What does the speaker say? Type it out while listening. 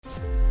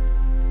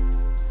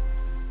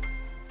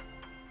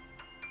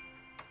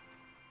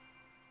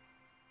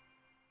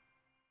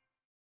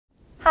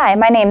Hi,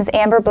 my name is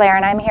Amber Blair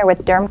and I'm here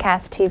with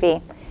Dermcast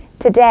TV.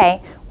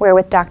 Today, we're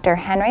with Dr.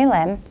 Henry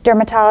Lim,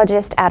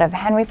 dermatologist out of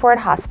Henry Ford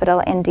Hospital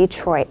in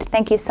Detroit.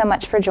 Thank you so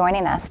much for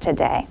joining us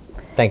today.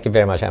 Thank you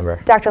very much,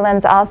 Amber. Dr.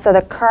 Lim's also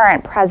the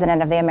current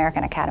president of the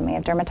American Academy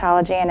of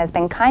Dermatology and has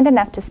been kind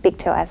enough to speak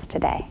to us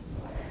today.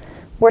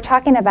 We're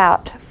talking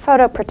about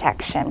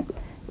photoprotection.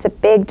 It's a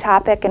big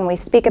topic and we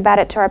speak about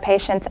it to our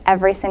patients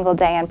every single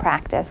day in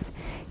practice.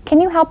 Can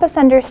you help us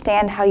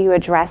understand how you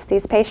address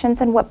these patients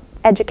and what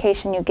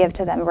education you give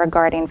to them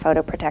regarding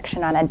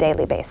photoprotection on a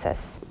daily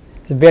basis?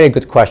 It's a very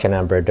good question,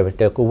 Amber.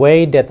 The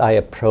way that I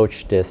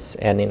approach this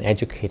and in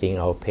educating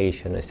our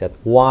patients is that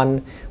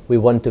one, we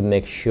want to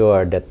make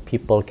sure that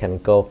people can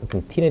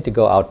continue to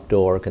go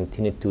outdoor,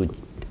 continue to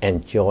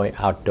enjoy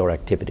outdoor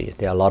activities.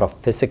 There are a lot of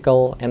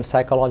physical and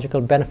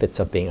psychological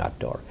benefits of being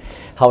outdoor.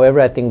 However,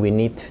 I think we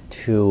need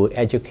to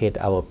educate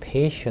our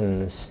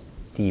patients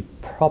the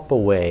proper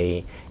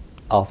way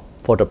of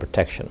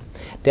photoprotection.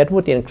 That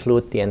would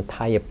include the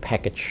entire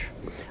package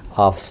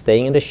of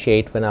staying in the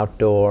shade when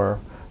outdoor,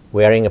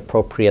 wearing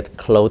appropriate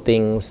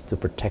clothing to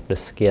protect the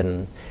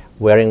skin,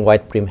 wearing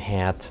white brim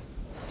hat,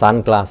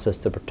 sunglasses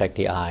to protect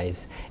the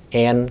eyes,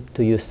 and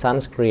to use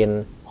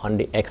sunscreen on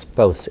the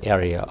exposed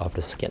area of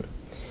the skin.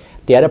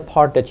 The other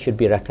part that should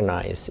be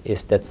recognized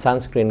is that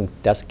sunscreen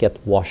does get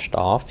washed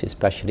off,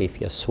 especially if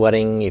you're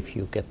sweating, if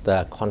you get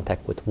the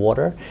contact with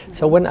water.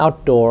 So when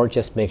outdoor,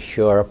 just make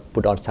sure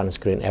put on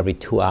sunscreen every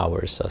 2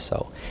 hours or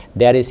so.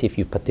 That is if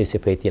you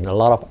participate in a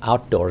lot of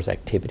outdoors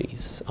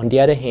activities. On the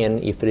other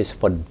hand, if it is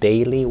for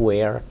daily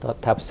wear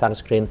type of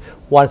sunscreen,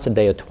 once a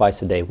day or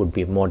twice a day would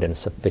be more than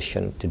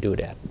sufficient to do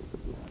that.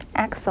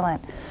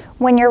 Excellent.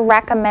 When you're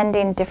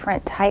recommending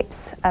different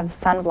types of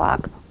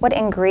sunblock, what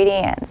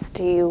ingredients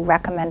do you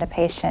recommend a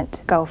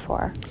patient go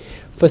for?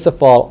 First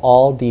of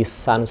all the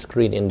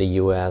sunscreen in the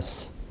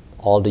US,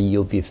 all the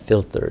UV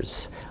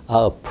filters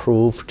are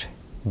approved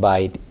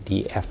by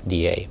the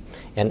FDA.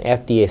 And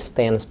FDA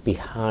stands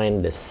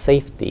behind the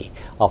safety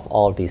of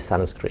all these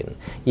sunscreen.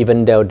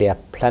 Even though there are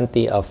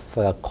plenty of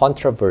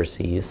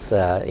controversies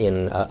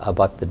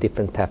about the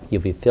different type of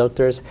UV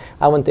filters,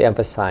 I want to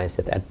emphasize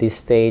that at this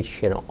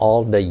stage,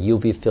 all the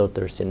UV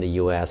filters in the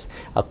US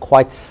are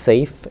quite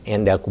safe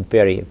and they're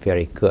very,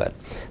 very good.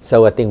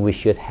 So I think we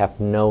should have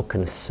no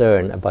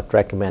concern about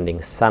recommending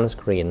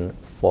sunscreen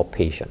for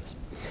patients.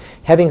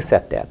 Having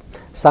said that,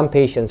 some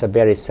patients are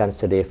very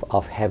sensitive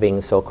of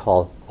having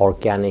so-called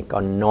organic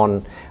or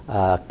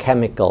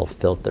non-chemical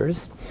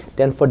filters.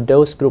 Then for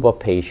those group of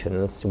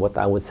patients, what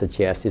I would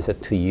suggest is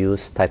to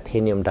use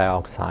titanium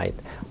dioxide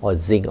or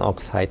zinc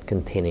oxide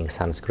containing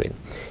sunscreen.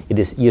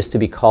 It used to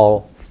be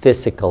called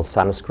physical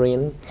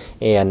sunscreen,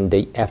 and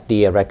the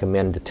FDA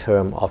recommend the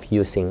term of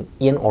using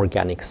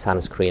inorganic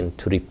sunscreen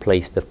to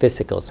replace the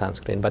physical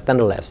sunscreen. But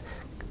nonetheless,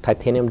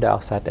 titanium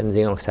dioxide and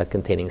zinc oxide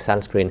containing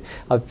sunscreen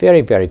are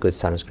very, very good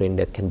sunscreen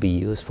that can be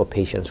used for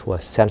patients who are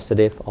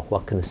sensitive or who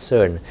are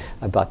concerned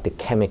about the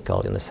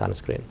chemical in the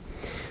sunscreen.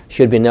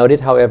 Should be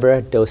noted,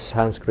 however, those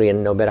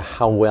sunscreen, no matter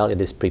how well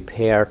it is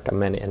prepared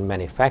and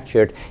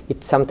manufactured,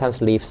 it sometimes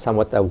leaves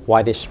somewhat a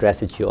whitish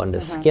residue on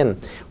the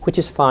skin, which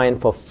is fine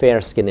for fair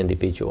skin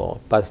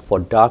individual. But for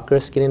darker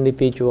skin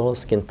individuals,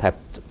 skin type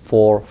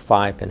 4,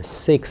 5, and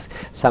 6,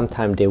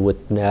 sometimes they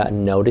would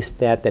notice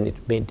that and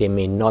they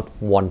may not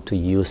want to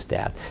use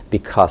that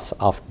because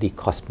of the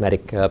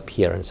cosmetic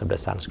appearance of the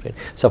sunscreen.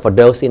 So for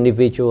those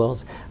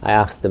individuals, I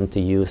ask them to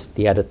use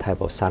the other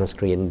type of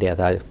sunscreen that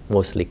are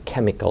mostly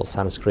chemical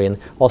sunscreen,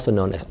 also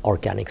known as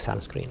organic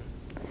sunscreen.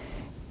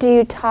 Do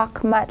you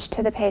talk much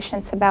to the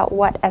patients about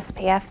what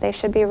SPF they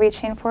should be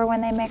reaching for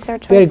when they make their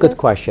choices? Very good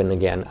question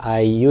again.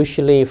 I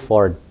usually,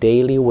 for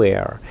daily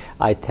wear,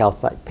 I tell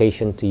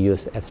patients to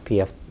use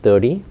SPF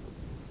 30.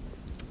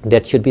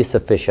 That should be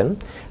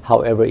sufficient.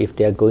 However, if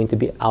they are going to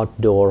be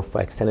outdoor for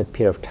extended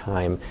period of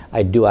time,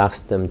 I do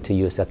ask them to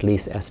use at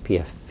least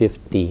SPF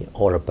 50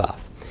 or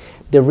above.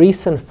 The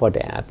reason for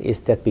that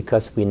is that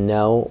because we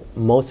know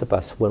most of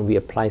us, when we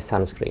apply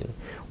sunscreen,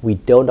 we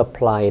don't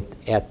apply it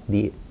at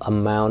the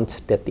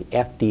amount that the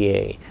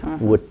FDA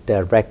would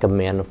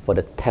recommend for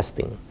the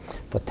testing.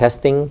 For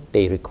testing,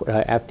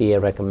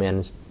 FDA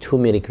recommends 2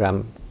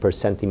 milligrams per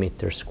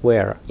centimeter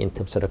square in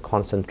terms of the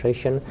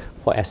concentration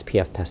for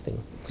SPF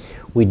testing.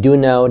 We do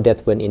know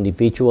that when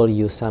individuals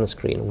use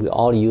sunscreen, we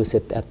all use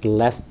it at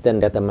less than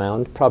that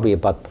amount, probably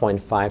about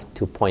 0.5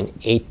 to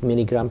 0.8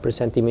 milligram per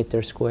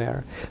centimeter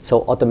square.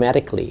 So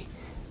automatically,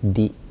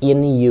 the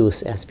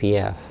in-use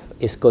SPF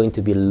is going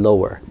to be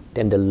lower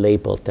than the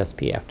labeled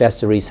SPF.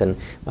 That's the reason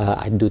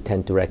I do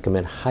tend to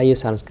recommend higher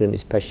sunscreen,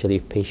 especially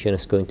if patient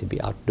is going to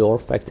be outdoor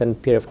for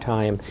extended period of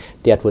time.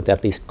 That would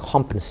at least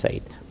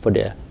compensate for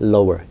the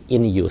lower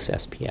in-use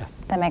SPF.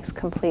 That makes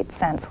complete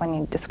sense when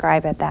you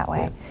describe it that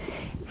way. Yeah.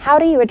 How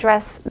do you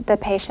address the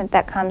patient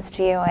that comes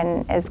to you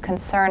and is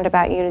concerned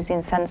about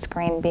using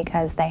sunscreen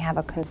because they have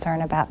a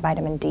concern about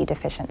vitamin D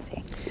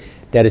deficiency?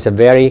 That is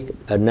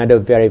another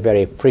very,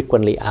 very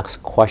frequently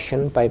asked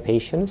question by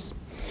patients.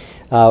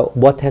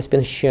 What has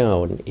been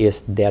shown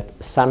is that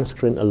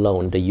sunscreen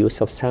alone, the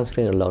use of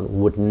sunscreen alone,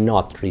 would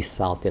not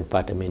result in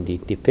vitamin D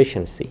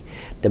deficiency.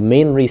 The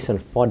main reason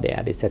for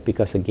that is that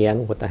because,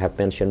 again, what I have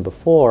mentioned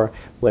before,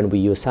 when we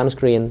use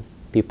sunscreen,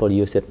 people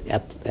use it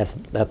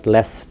at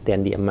less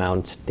than the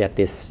amount that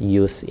is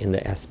used in the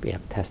SPF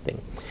testing.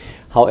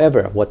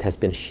 However, what has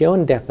been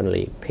shown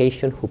definitely,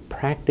 patients who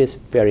practice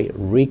very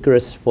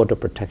rigorous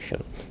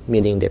photoprotection,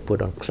 meaning they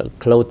put on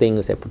clothing,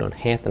 they put on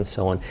hat and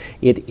so on,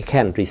 it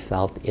can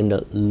result in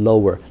a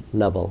lower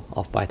level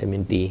of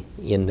vitamin D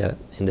in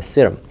the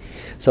serum.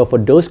 So for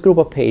those group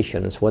of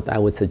patients, what I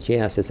would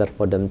suggest is that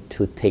for them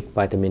to take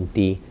vitamin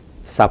D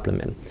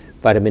supplement.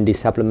 Vitamin D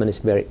supplement is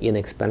very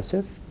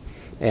inexpensive,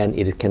 and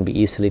it can be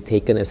easily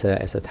taken as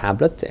a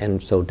tablet,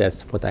 and so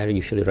that's what I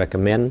usually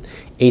recommend.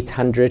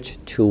 800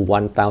 to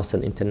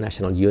 1,000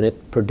 international units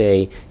per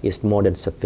day is more than sufficient